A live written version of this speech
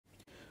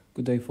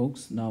Good day,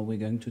 folks. Now we're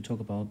going to talk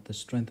about the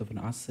strength of an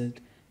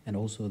asset and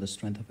also the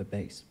strength of a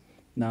base.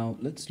 Now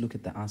let's look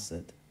at the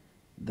asset.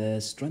 The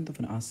strength of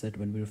an asset,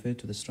 when we refer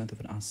to the strength of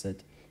an asset,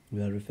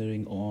 we are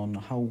referring on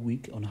how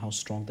weak, on how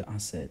strong the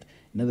asset.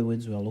 In other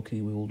words, we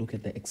will look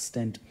at the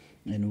extent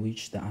in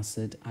which the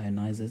asset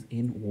ionizes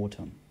in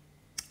water,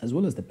 as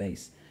well as the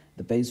base.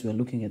 The base, we are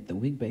looking at the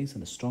weak base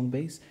and the strong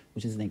base,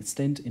 which is an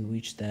extent in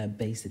which the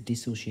base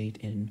dissociate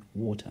in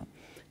water.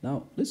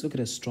 Now let's look at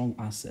a strong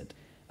asset.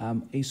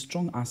 A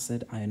strong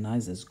asset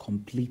ionizes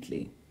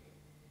completely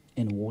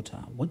in water.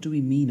 What do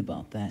we mean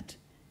about that?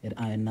 It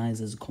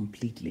ionizes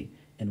completely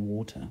in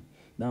water.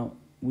 Now,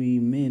 we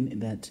mean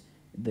that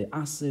the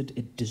acid,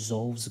 it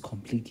dissolves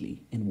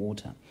completely in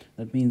water.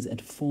 That means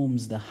it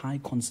forms the high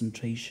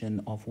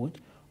concentration of what?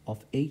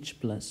 Of H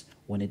plus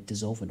when it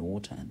dissolves in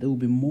water. There will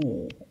be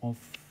more of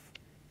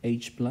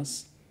H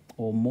plus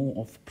or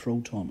more of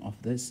proton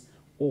of this,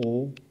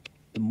 or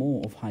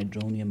more of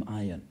hydronium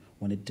ion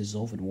when it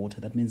dissolves in water.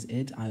 That means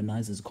it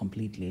ionizes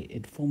completely.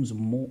 It forms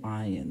more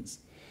ions.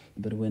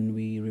 But when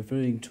we're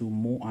referring to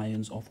more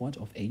ions of what?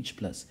 Of H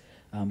plus,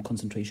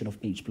 concentration of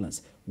H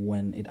plus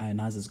when it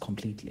ionizes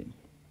completely.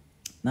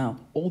 Now,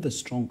 all the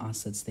strong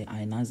acids, they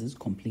ionizes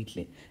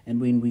completely.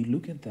 And when we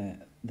look at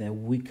the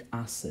weak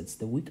acids,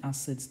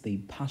 they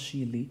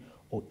partially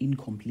or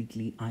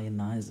incompletely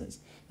ionizes.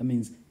 That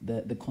means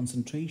the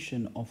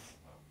concentration of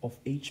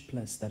H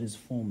plus that is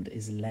formed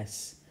is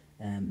less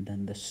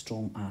than the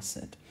strong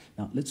acid.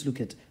 Now let's look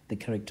at the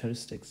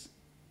characteristics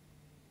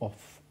of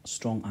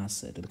strong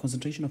acid. The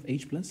concentration of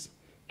H plus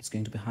is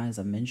going to be high, as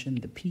I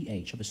mentioned. The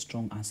pH of a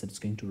strong acid is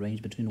going to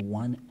range between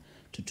 1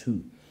 to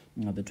 2.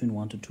 Between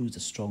 1 to 2 is a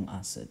strong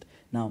acid.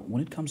 Now,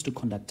 when it comes to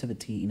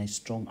conductivity in a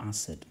strong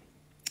acid,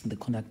 the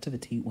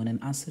conductivity, when an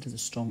acid is a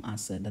strong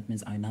acid, that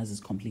means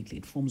ionizes completely.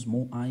 It forms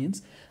more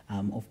ions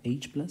of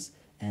H plus,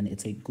 and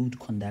it's a good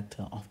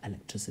conductor of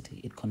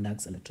electricity. It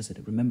conducts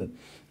electricity. Remember,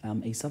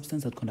 a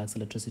substance that conducts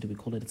electricity, we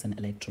call it an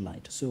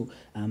electrolyte. So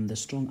the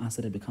strong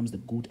acid, it becomes the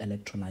good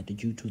electrolyte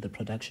due to the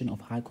production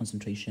of high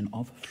concentration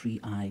of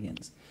free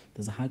ions.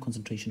 There's a high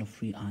concentration of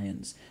free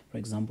ions. For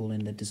example,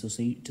 in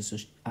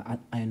the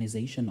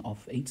ionization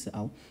of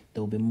HCl,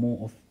 there will be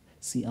more of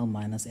Cl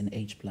minus and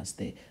H plus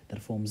there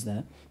that forms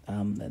that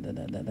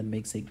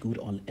makes a good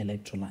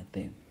electrolyte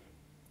there.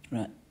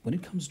 Right. When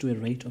it comes to a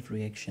rate of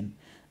reaction,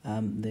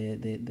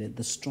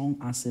 the strong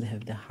acid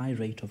have the high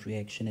rate of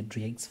reaction. It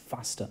reacts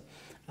faster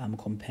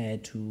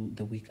compared to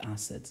the weak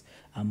acids.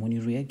 When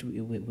you react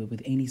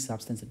with any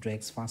substance, it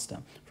reacts faster.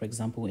 For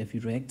example, if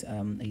you react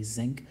a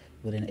zinc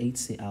with an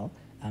HCl,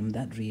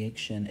 that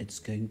reaction, it's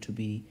going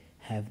to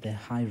have the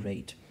high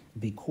rate,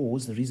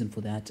 because the reason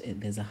for that,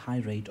 there's a high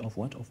rate of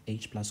what? Of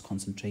H plus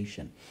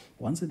concentration.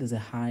 Once there's a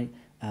high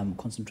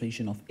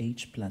concentration of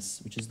H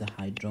plus, which is the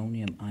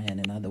hydronium ion,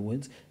 in other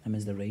words, that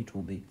means the rate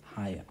will be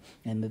higher.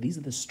 And these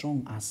are the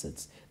strong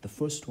acids. The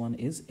first one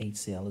is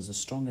HCl, is the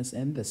strongest,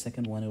 and the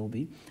second one will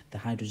be the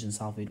hydrogen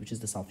sulfate, which is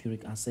the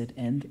sulfuric acid,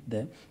 and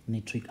the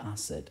nitric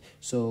acid.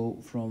 So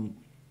from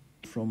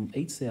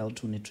HCl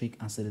to nitric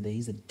acid, there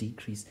is a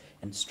decrease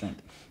in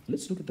strength.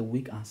 Let's look at the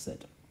weak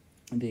acid.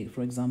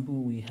 For example,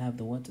 we have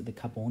the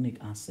carbonic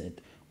acid.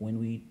 When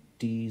we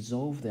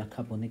dissolve the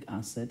carbonic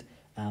acid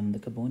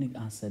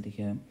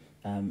here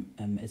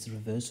is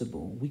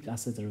reversible. Weak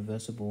acids are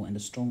reversible, and the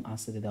strong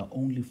acid, they are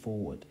only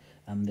forward.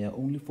 They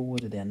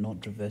are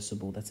not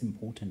reversible. That's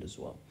important as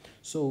well.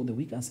 So the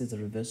weak acids are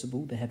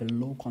reversible. They have a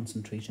low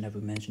concentration, as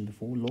we mentioned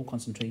before, low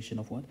concentration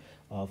of what?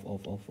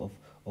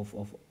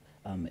 Of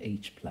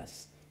H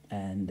plus.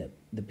 And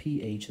the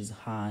pH is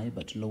high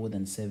but lower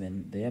than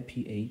 7. Their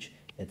pH,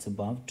 it's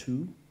above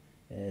 2,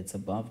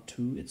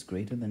 it's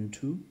greater than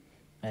 2,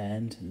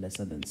 and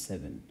lesser than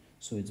 7.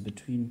 So it's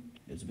between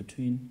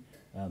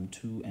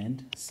 2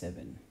 and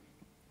 7.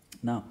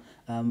 Now,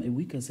 a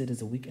weak acid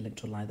is a weak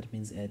electrolyte. That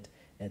means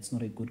it's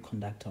not a good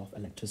conductor of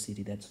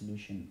electricity, that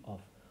solution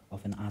of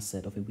an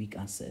acid, of a weak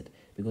acid,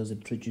 because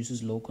it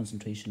produces low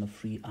concentration of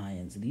free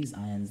ions. These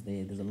ions,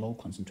 there's a low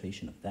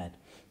concentration of that.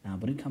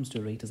 When it comes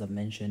to rate, as I've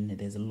mentioned,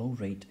 there's a low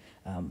rate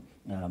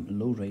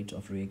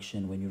of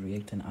reaction when you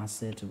react an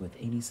acid with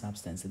any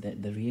substance.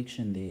 The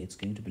reaction there, it's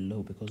going to be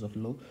low because of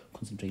low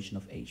concentration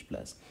of H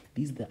plus.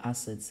 These are the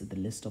acids, the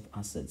list of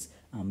acids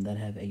that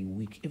have a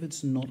weak. If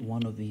it's not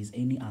one of these,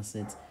 any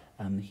acids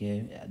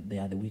here, they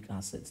are the weak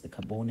acids: the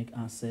carbonic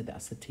acid, the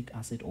acetic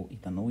acid or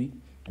ethanoic,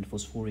 and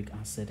phosphoric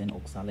acid and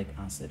oxalic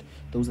acid.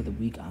 Those are the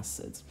weak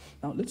acids.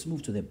 Now let's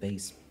move to the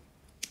base.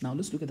 Now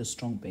let's look at the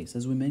strong base.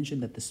 As we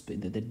mentioned, that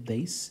the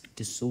base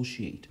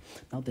dissociate.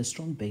 Now the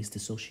strong base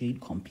dissociate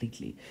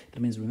completely.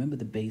 That means, remember,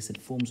 the base,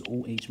 it forms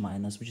OH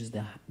minus, which is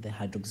the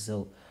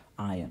hydroxyl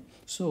ion.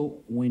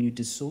 So when you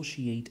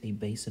dissociate a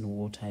base in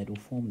water, it will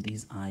form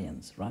these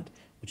ions, right?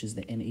 Which is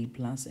the Na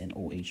plus and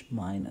OH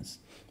minus.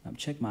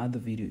 Check my other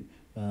video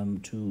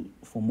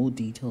for more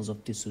details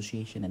of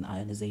dissociation and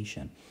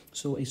ionization.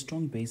 So a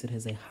strong base, it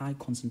has a high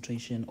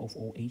concentration of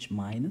OH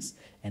minus,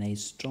 and a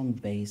strong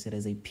base, it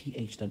has a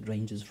pH that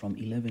ranges from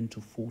 11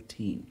 to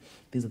 14.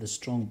 These are the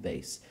strong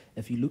base.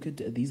 If you look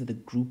at these are the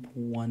group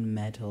 1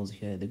 metals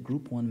here. The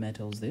group 1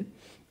 metals there,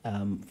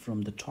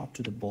 from the top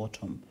to the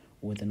bottom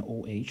with an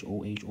OH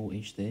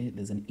there,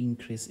 there's an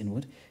increase in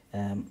what?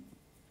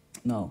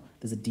 No,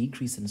 there's a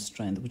decrease in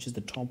strength, which is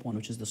the top one,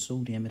 which is the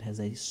sodium. It has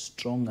a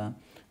stronger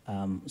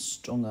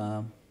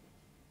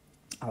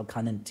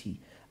alkalinity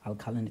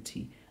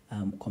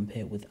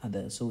compared with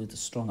others. So it's a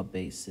stronger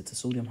base. It's a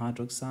sodium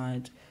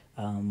hydroxide,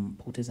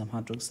 potassium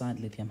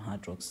hydroxide, lithium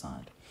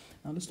hydroxide.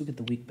 Now let's look at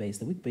the weak base.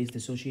 The weak base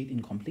dissociate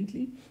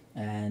incompletely,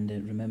 and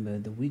remember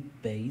the weak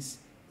base,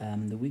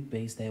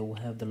 they will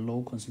have the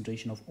low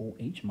concentration of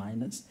OH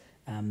minus.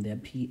 Their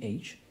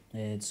pH,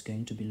 it's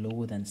going to be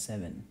lower than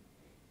 7.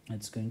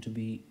 It's going to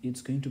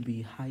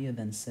be higher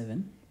than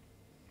 7,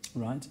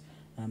 right?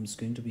 It's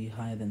going to be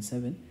higher than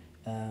 7.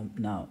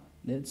 Now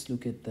let's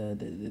look at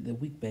the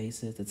weak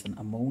bases. It's an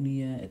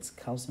ammonia, it's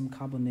calcium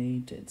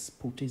carbonate, it's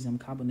potassium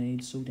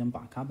carbonate, sodium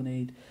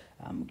bicarbonate,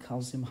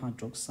 calcium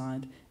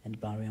hydroxide, and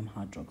barium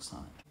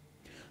hydroxide.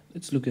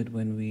 Let's look at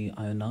when we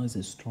ionize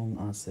a strong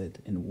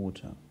acid in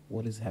water.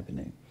 What is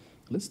happening?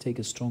 Let's take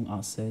a strong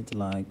acid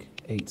like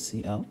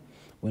HCl.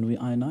 When we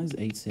ionize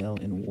HCl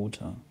in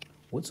water,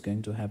 what's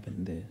going to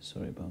happen there?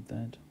 Sorry about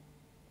that.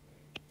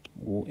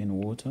 In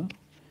water,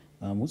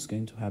 what's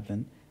going to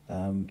happen?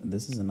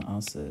 This is an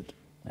acid,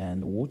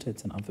 and water,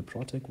 it's an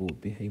amphiprotic, will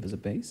behave as a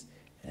base.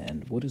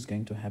 And what is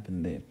going to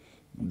happen there?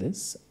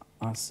 This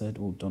acid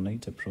will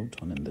donate a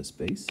proton in this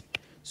base.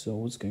 So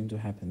what's going to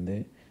happen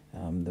there?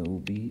 There will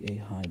be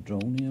a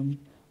hydronium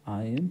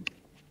ion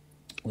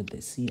with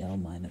the Cl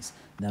minus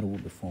that will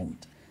be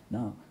formed.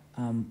 Now,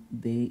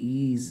 there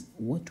is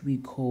what we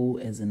call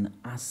as an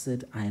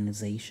acid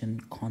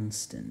ionization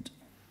constant.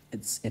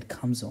 It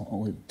comes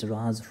or it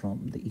derives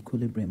from the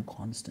equilibrium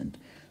constant.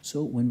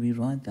 So when we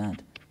write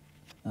that,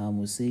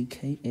 we'll say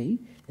Ka,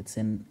 it's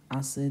an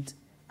acid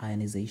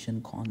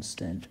ionization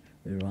constant.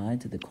 We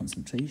write the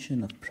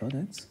concentration of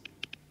products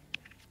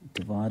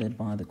divided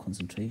by the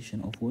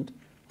concentration of what?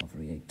 Of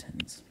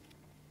reactants,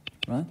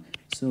 right?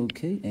 So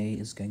Ka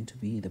is going to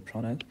be the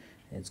product.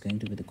 It's going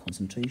to be the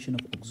concentration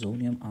of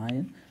oxonium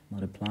ion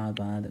multiplied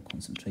by the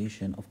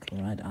concentration of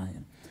chloride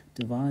ion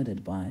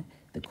divided by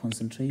the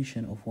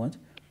concentration of what?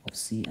 Of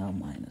Cl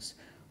minus.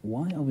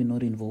 Why are we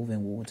not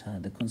involving water?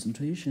 The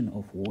concentration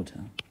of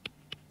water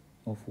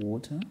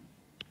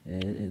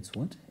it's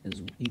what?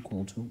 Is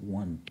equal to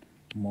 1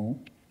 mole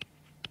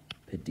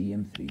per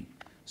dm3.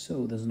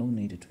 So there's no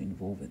need to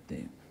involve it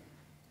there.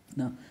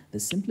 Now,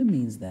 this simply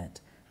means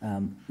that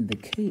the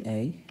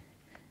Ka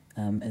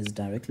is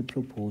directly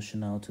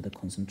proportional to the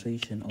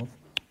concentration of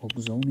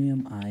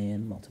oxonium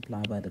ion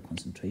multiplied by the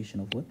concentration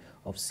of what?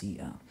 Of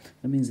Cl.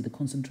 That means the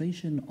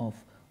concentration of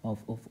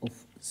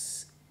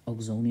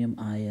oxonium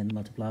ion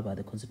multiplied by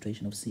the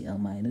concentration of Cl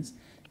minus,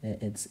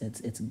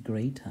 it's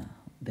greater,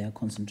 their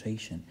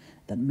concentration.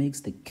 That makes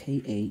the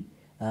Ka,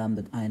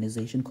 the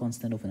ionization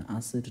constant of an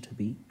acid, to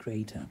be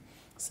greater,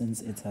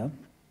 since it's a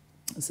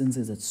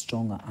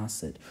stronger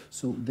acid.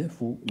 So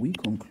therefore we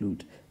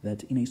conclude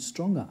that in a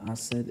stronger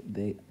acid,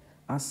 the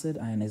acid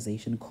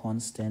ionization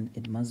constant,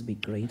 it must be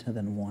greater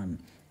than 1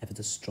 if it's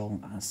a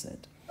strong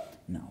acid.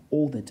 Now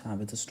all the time,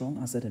 if it's a strong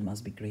acid, it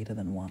must be greater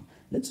than 1.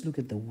 Let's look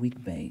at the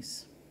weak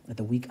base, at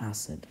the weak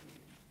acid.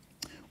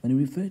 When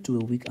we refer to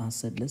a weak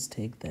acid, let's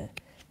take the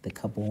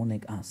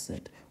carbonic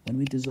acid. When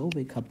we dissolve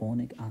a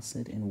carbonic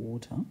acid in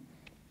water,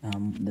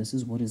 this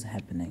is what is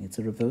happening. It's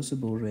a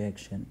reversible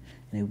reaction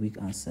in a weak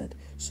acid.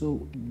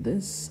 So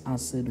this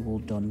acid will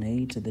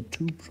donate the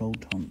 2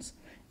 protons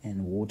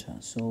in water.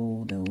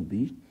 So there will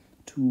be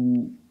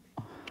 2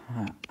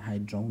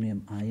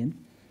 hydronium ion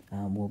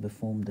will be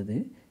formed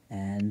there,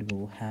 and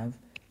we'll have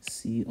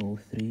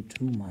CO3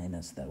 2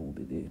 minus that will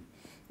be there.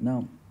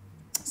 Now,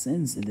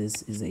 since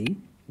this is a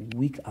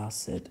weak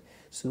acid,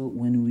 so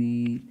when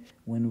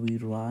we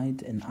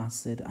write an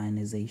acid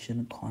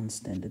ionization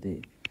constant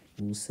there,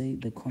 we'll say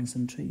the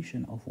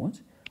concentration of what?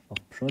 Of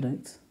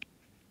product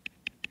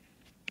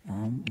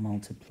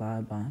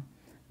multiplied by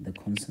the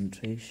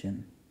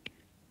concentration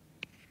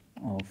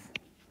of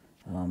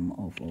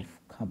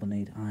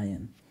carbonate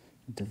ion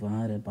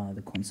divided by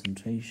the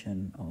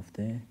concentration of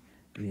the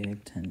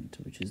reactant,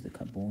 which is the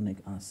carbonic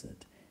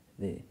acid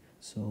there.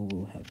 So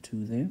we'll have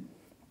 2 there.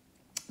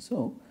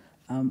 So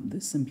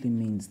this simply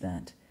means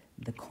that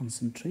the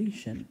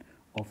concentration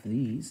of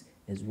these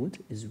is what?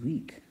 Is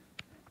weak,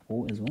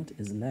 or is what?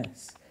 Is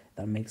less.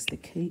 That makes the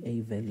Ka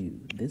value,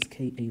 this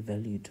Ka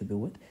value, to be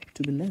what?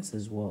 To be less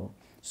as well.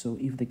 So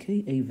if the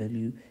Ka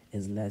value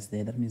is less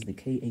there, that means the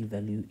Ka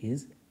value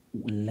is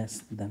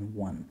less than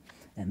 1.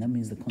 And that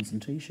means the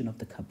concentration of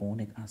the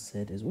carbonic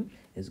acid is what?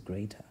 Is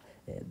greater,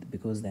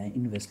 because they're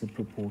inversely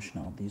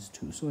proportional, these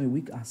two. So a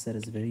weak acid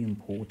is very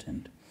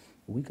important.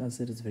 A weak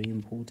acid is very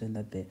important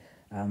that the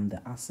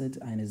acid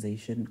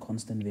ionization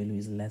constant value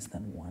is less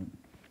than 1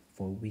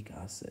 for a weak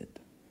acid.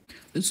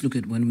 Let's look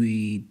at when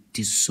we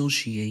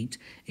dissociate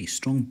a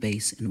strong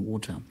base in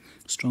water.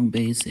 Strong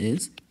base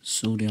is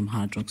sodium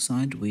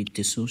hydroxide. We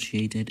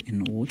dissociate it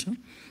in water.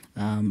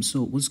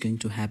 So what's going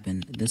to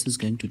happen? This is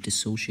going to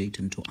dissociate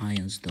into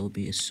ions. There will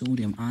be a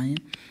sodium ion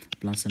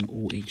plus an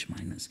OH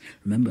minus.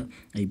 Remember,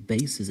 a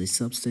base is a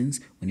substance.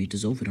 When you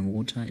dissolve it in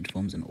water, it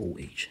forms an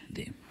OH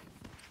there.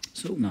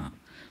 So now,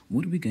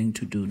 what are we going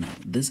to do now?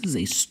 This is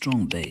a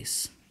strong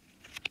base.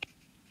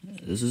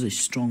 This is a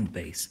strong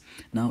base.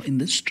 Now, in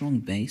this strong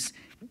base,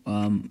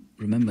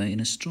 remember, in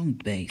a strong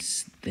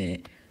base,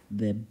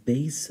 the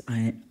base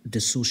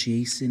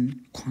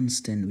dissociation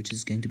constant, which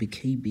is going to be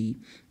Kb,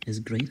 is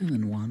greater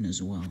than 1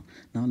 as well.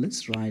 Now,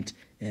 let's write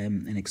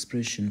an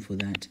expression for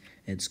that.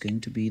 It's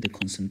going to be the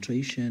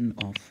concentration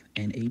of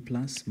Na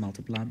plus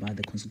multiplied by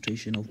the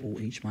concentration of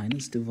OH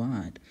minus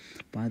divided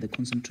by the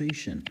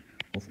concentration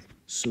of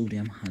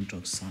sodium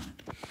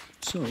hydroxide.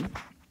 So,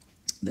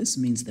 this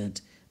means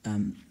that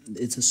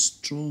it's a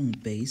strong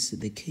base.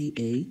 The Ka,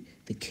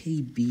 the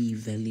Kb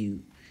value,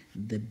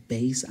 the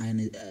base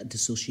ion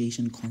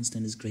dissociation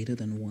constant is greater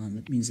than 1.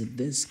 That means that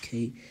this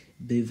Kb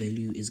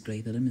value is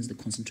greater. That means the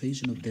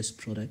concentration of this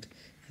product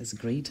is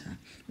greater.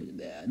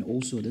 And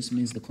also this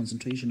means the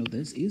concentration of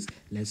this is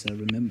lesser.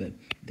 Remember,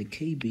 the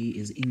Kb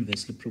is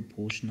inversely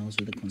proportional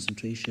to the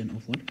concentration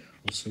of what?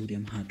 Of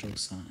sodium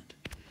hydroxide.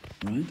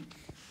 Right?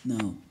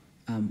 Now,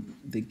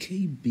 the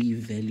Kb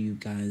value,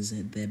 guys,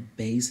 the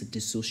base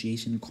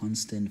dissociation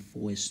constant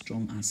for a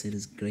strong acid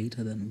is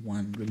greater than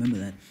 1. Remember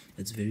that.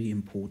 It's very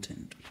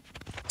important.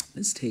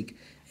 Let's take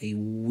a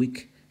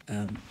weak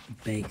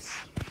base.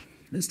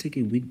 Let's take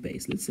a weak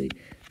base. Let's say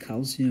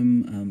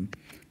calcium,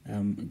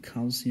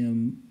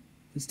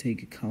 let's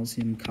take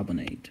calcium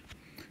carbonate.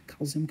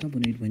 Calcium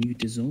carbonate, when you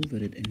dissolve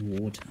it in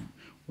water,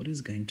 what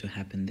is going to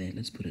happen there?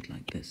 Let's put it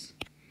like this.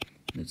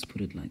 Let's put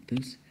it like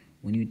this.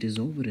 When you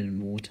dissolve it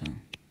in water,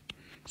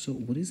 so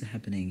what is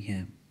happening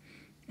here?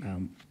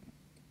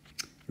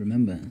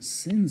 Remember,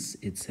 since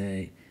it's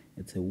a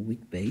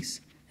weak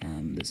base,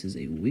 this is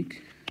a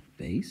weak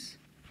base.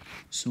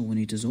 So when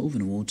you dissolve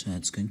in water,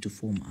 it's going to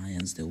form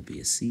ions. There will be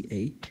a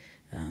Ca,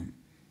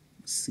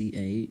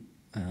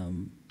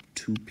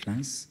 2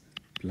 plus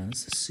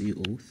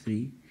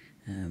CO3,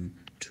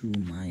 2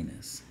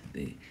 minus.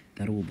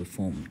 That will be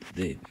formed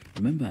there.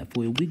 Remember,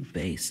 for a weak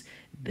base,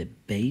 the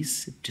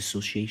base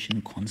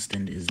dissociation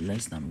constant is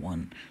less than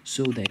 1.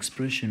 So the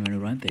expression, when you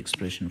write the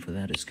expression for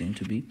that, is going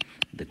to be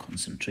the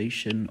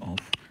concentration of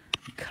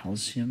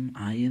calcium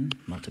ion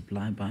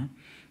multiplied by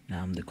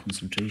the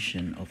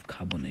concentration of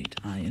carbonate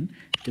ion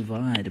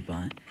divided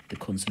by the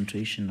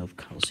concentration of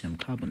calcium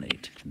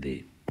carbonate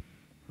there.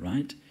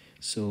 Right?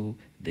 So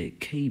the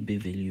Kb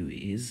value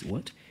is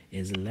what?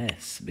 Is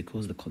less,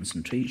 because the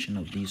concentration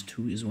of these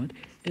two is what?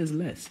 Is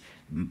less.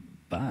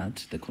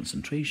 But the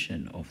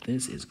concentration of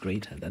this is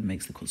greater. That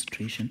makes the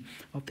concentration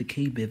of the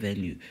Kb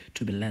value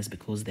to be less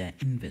because they are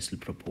inversely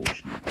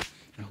proportional.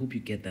 I hope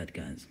you get that,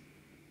 guys.